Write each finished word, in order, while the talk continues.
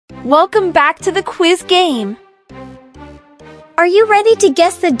Welcome back to the quiz game. Are you ready to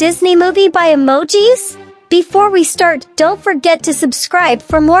guess the Disney movie by emojis? Before we start, don't forget to subscribe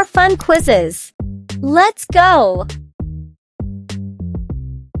for more fun quizzes. Let's go!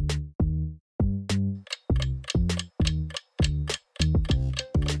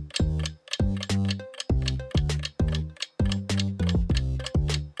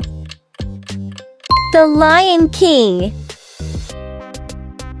 The Lion King.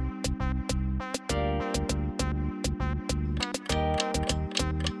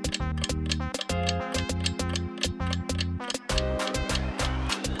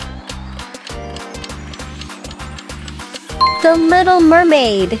 The Little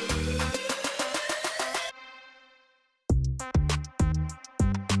Mermaid.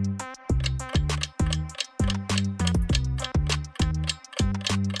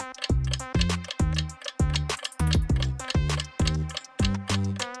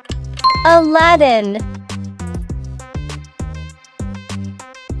 Aladdin.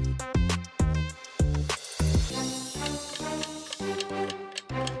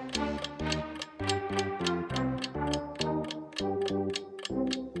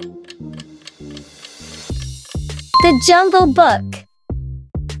 The Jungle Book.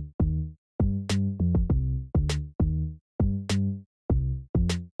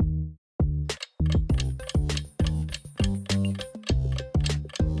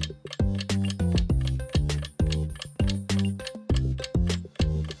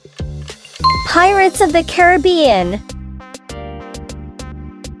 Pirates of the Caribbean.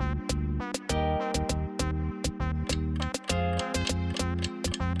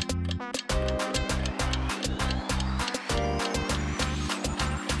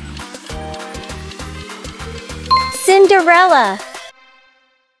 Cinderella.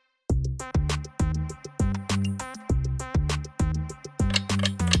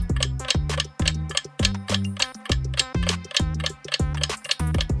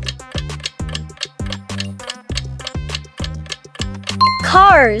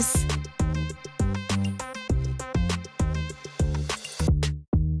 Cars.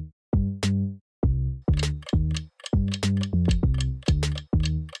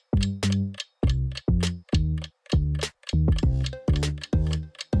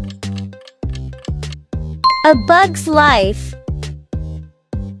 A Bug's Life.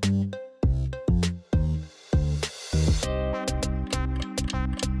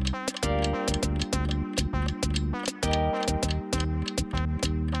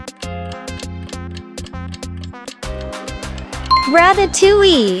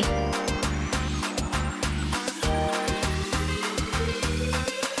 Ratatouille.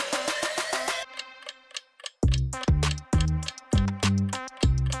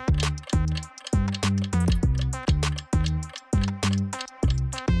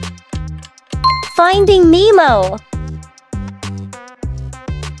 Finding Nemo.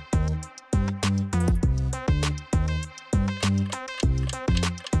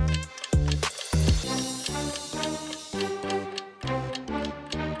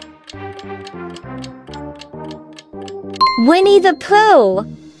 Winnie the Pooh.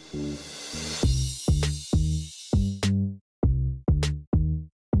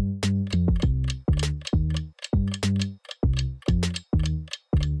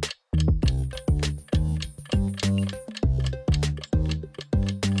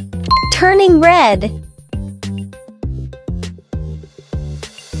 Turning Red.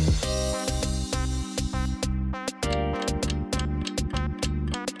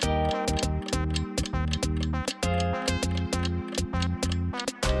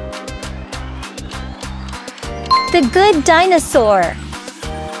 The Good Dinosaur.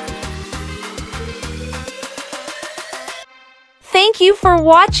 Thank you for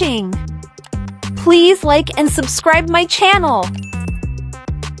watching. Please like and subscribe my channel.